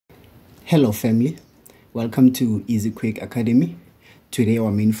Hello family, welcome to Easy Quick Academy. Today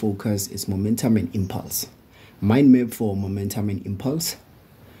our main focus is momentum and impulse. Mind map for momentum and impulse.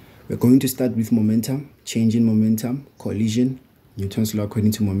 We're going to start with momentum, change in momentum, collision, Newton's law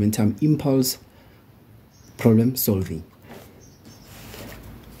according to momentum, impulse, problem solving.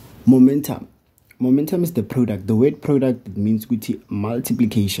 Momentum. Momentum is the product. The word product means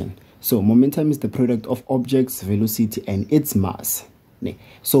multiplication. So momentum is the product of objects, velocity and its mass.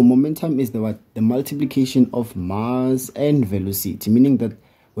 So momentum is the multiplication of mass and velocity, meaning that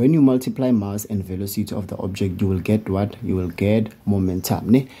when you multiply mass and velocity of the object, you will get what? You will get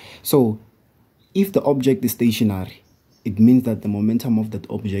momentum. So if the object is stationary, it means that the momentum of that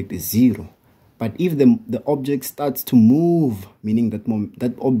object is zero. But if the object starts to move, meaning that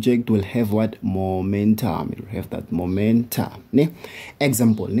that object will have what? Momentum. It will have that momentum.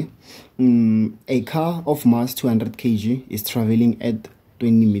 Example, a car of mass 200 kg is traveling at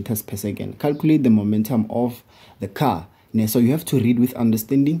 20 meters per second. Calculate the momentum of the car. So you have to read with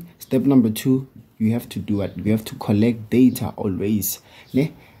understanding. Step number 2, you have to do what? You have to collect data always.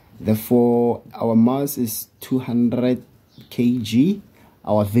 Therefore, our mass is 200 kg.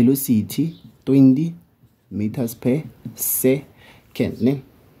 Our velocity 20 meters per second.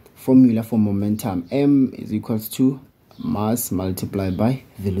 Formula for momentum: m is equals to mass multiplied by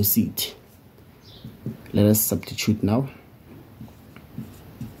velocity. Let us substitute now.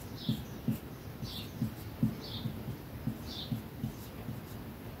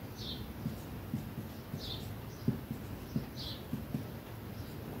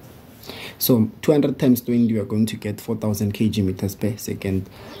 So 200 times 20, we are going to get 4,000 kg meters per second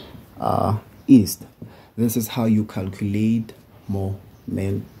east. This is how you calculate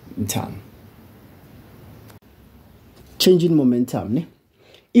momentum. Change in momentum.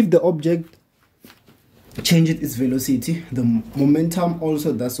 If the object changes its velocity, the momentum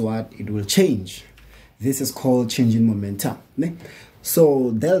also does what? It will change. This is called change in momentum.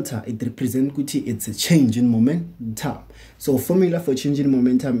 So delta, it represents it's a change in momentum. So formula for change in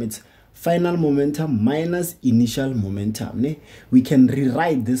momentum, it's final momentum minus initial momentum. We can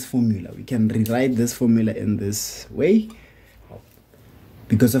rewrite this formula. We can rewrite this formula in this way.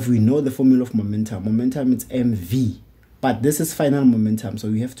 Because if we know the formula of momentum, momentum is mv. But this is final momentum. So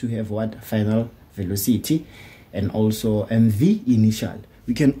we have to have what? Final velocity and also mv initial.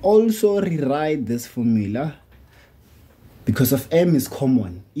 We can also rewrite this formula because of m is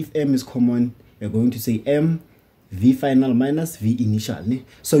common. If m is common, you're going to say m v final minus v initial.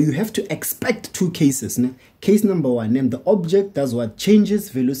 So you have to expect two cases. Case number 1, the object does what? Changes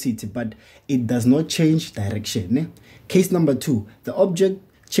velocity, but it does not change direction. Case number 2, the object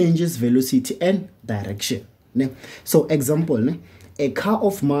changes velocity and direction. So example, a car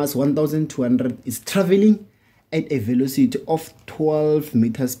of mass 1200 is traveling at a velocity of 12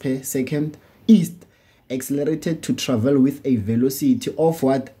 meters per second east, accelerated to travel with a velocity of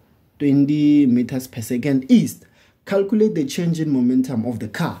what? 20 meters per second east. Calculate the change in momentum of the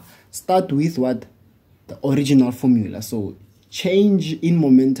car. Start with what? The original formula. So change in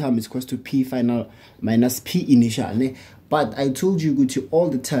momentum is equal to P final minus P initial. But I told you all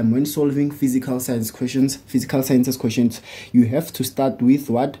the time when solving physical sciences questions, you have to start with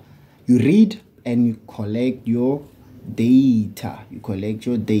what? You read and you collect your data. You collect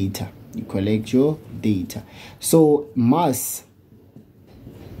your data. You collect your data. So mass,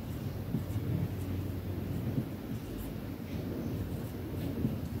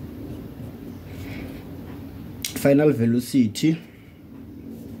 final velocity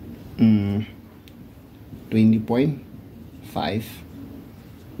 20.5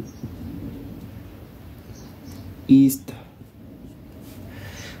 east.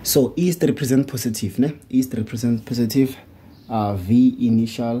 So east represent positive, east represent positive. V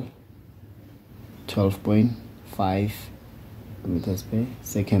initial 12.5 meters per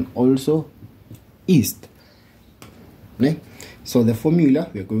second, also east. So the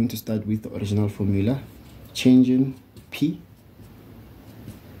formula, we are going to start with the original formula. Changing P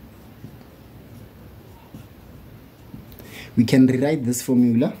we can rewrite this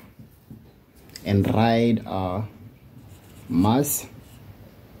formula and write mass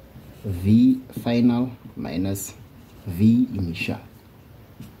V final minus V initial.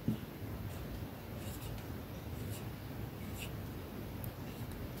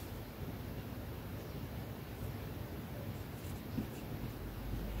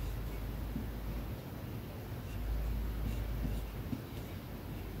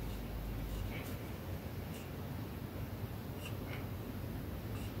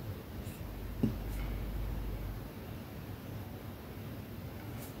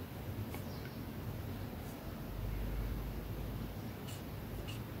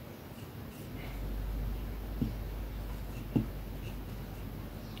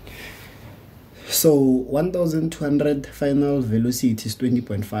 So 1200 final velocity is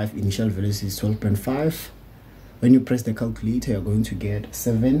 20.5, initial velocity is 12.5. When you press the calculator, you're going to get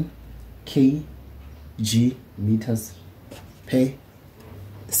 7 kg meters per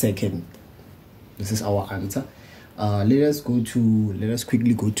second. This is our answer. Let us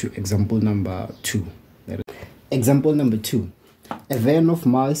quickly go to example number 2. Example number 2. A van of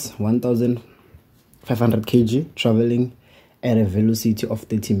mass 1500 kg traveling at a velocity of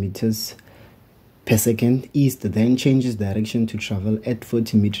 30 meters per second east, then changes direction to travel at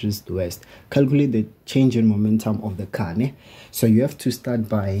 40 meters west. Calculate the change in momentum of the car. So you have to start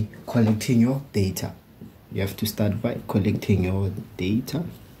by collecting your data.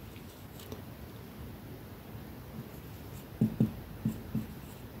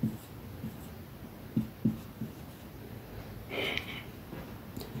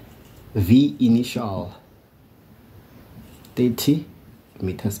 V initial 30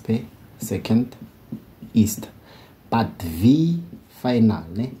 meters per second east, but V final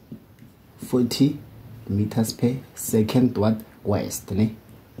 40 meters per second west.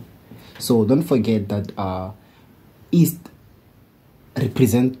 So don't forget that east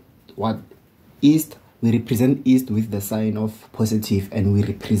represent what? East, we represent east with the sign of positive, and we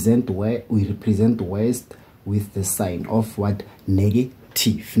represent west with the sign of what?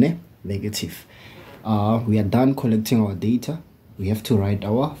 Negative. Negative. We are done collecting our data. We have to write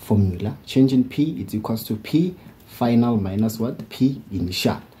our formula. Change in P, it's equals to P final minus what? P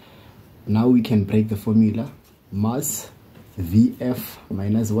initial. Now we can break the formula. Mass VF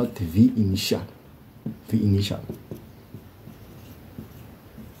minus what? V initial.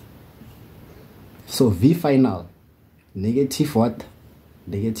 So V final, negative what?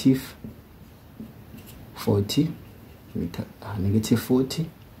 Negative 40 meter, negative 40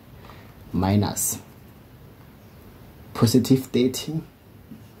 minus positive 30.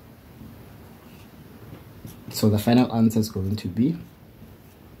 So the final answer is going to be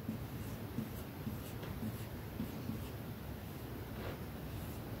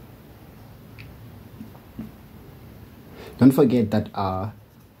don't forget that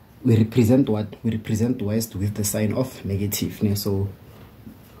we represent what? We represent west with the sign of negative. So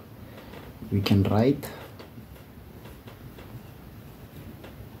we can write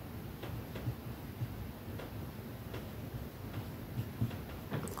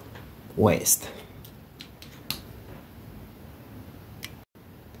west.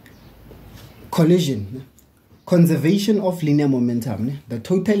 Collision. Conservation of linear momentum. The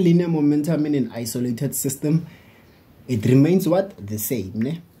total linear momentum in an isolated system, it remains what? The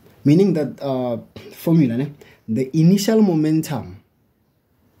same. Meaning that formula, the initial momentum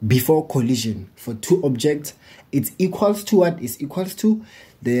before collision for two objects, it's equals to what? Is equals to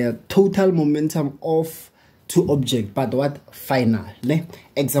the total momentum of two objects, but what? Final.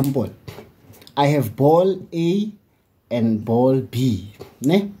 Example, I have ball A and ball B.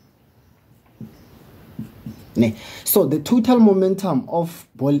 So the total momentum of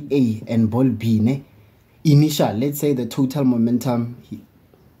ball A and ball B, initial, let's say the total momentum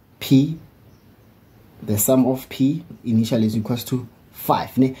P, the sum of P initial is equals to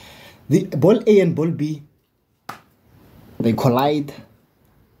 5. The ball A and ball B, they collide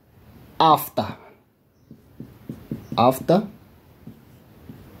after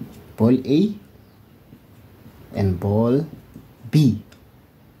ball A and ball B.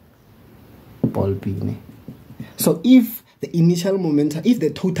 So if the initial momentum, if the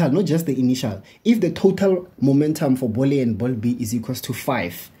total, not just the initial, if the total momentum for ball A and ball B is equals to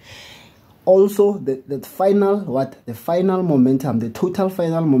 5, also the final what? The final momentum, the total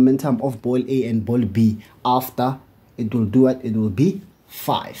final momentum of ball A and ball B after, it will do what? It will be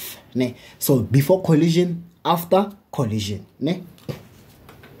 5. So before collision, after collision.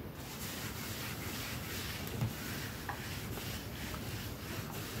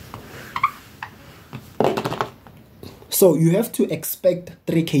 So you have to expect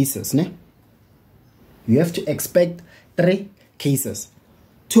 3 cases. You have to expect 3 cases.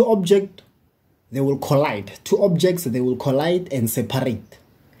 Two objects, they will collide. Two objects, they will collide and separate.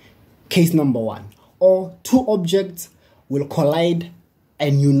 Case number 1. Or two objects will collide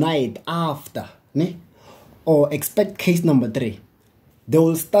and unite after. Or expect case number 3. They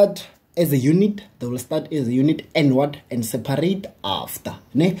will start as a unit. And what? And separate after.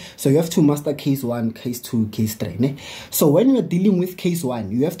 So you have to master case 1, case 2, case 3. So when you're dealing with case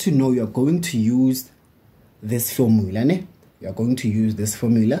 1, you have to know you're going to use this formula. You're going to use this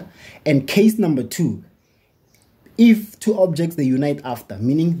formula. And case number 2, if two objects, they unite after,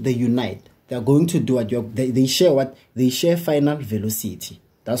 meaning they unite, they're going to do what? They share what? They share final velocity.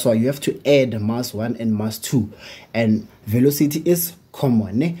 That's why you have to add mass 1 and mass 2. And velocity is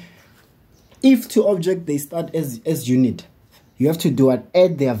common. If two objects they start as unit, you have to do what?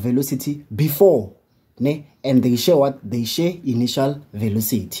 Add their velocity before, ne? And they share what? They share initial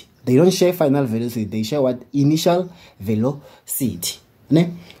velocity. They don't share final velocity, they share what? Initial velocity.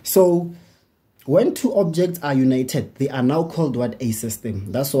 Ne? So when two objects are united, they are now called what? A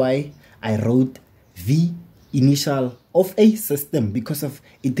system. That's why I wrote V initial of a system, because of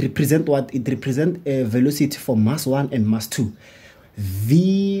it represent what? It represent a velocity for mass 1 and mass 2.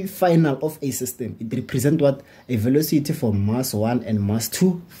 V final of a system, it represent what? A velocity for mass 1 and mass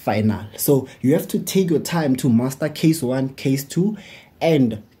 2 final. So you have to take your time to master case 1, case 2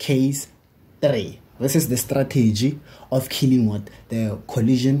 and case 3. This is the strategy of killing what? The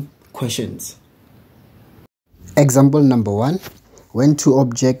collision questions. Example number 1. When two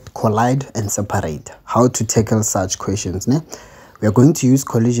objects collide and separate, how to tackle such questions? Ne? We are going to use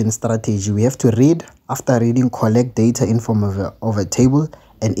collision strategy. We have to read. After reading, collect data in form of a table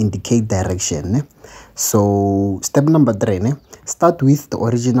and indicate direction. Ne? So step number 3, ne? Start with the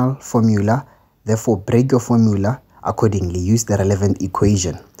original formula, therefore break your formula accordingly. Use the relevant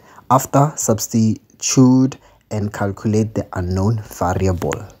equation. After, substitute and calculate the unknown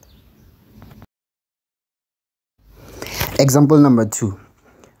variable. Example number 2.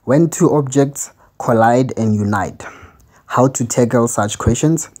 When two objects collide and unite, how to tackle such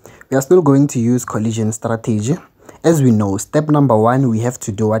questions? We are still going to use collision strategy. As we know, step number 1, we have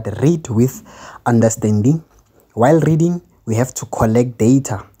to do what? Read with understanding. While reading, we have to collect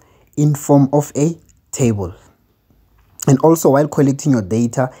data in form of a table. And also, while collecting your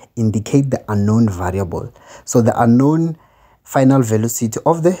data, indicate the unknown variable. So the unknown final velocity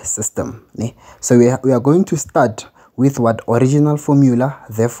of the system. So we are going to start with what? Original formula,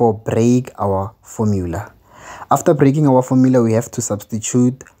 therefore break our formula. After breaking our formula, we have to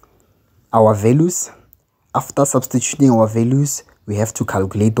substitute our values. After substituting our values, we have to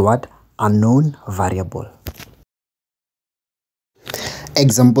calculate what? Unknown variable.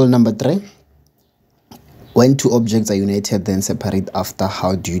 Example number 3. When two objects are united then separate after,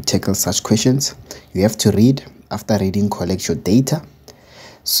 how do you tackle such questions? You have to read. After reading, collect your data.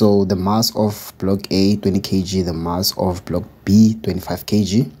 So the mass of block A 20 kg, the mass of block B 25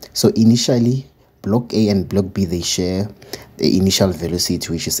 kg. So initially block A and block B, they share the initial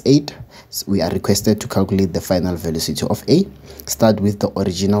velocity, which is 8. So we are requested to calculate the final velocity of A. Start with the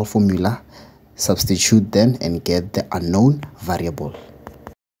original formula, substitute then and get the unknown variable.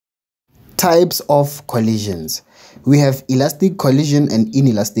 Types of collisions. We have elastic collision and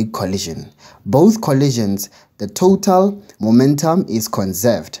inelastic collision. Both collisions, the total momentum is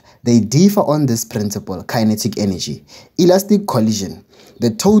conserved. They differ on this principle, kinetic energy. Elastic collision,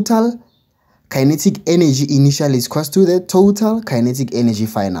 the total kinetic energy initial is equal to the total kinetic energy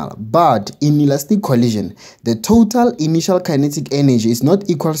final. But in elastic collision, the total initial kinetic energy is not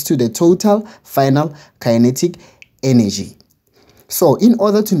equal to the total final kinetic energy. So in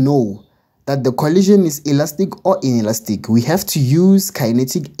order to know that the collision is elastic or inelastic, we have to use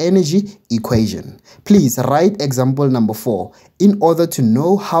kinetic energy equation. Please write example number 4 in order to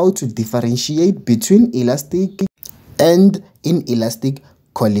know how to differentiate between elastic and inelastic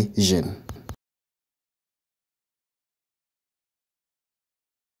collision.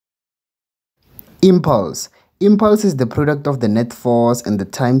 Impulse. Impulse is the product of the net force and the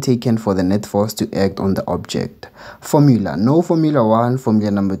time taken for the net force to act on the object. Formula. No formula 1, formula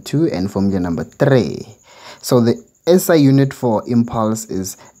number 2, and formula number 3. So the SI unit for impulse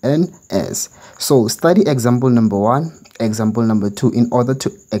is NS. So study example number 1, example number 2 in order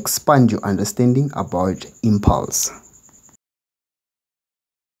to expand your understanding about impulse.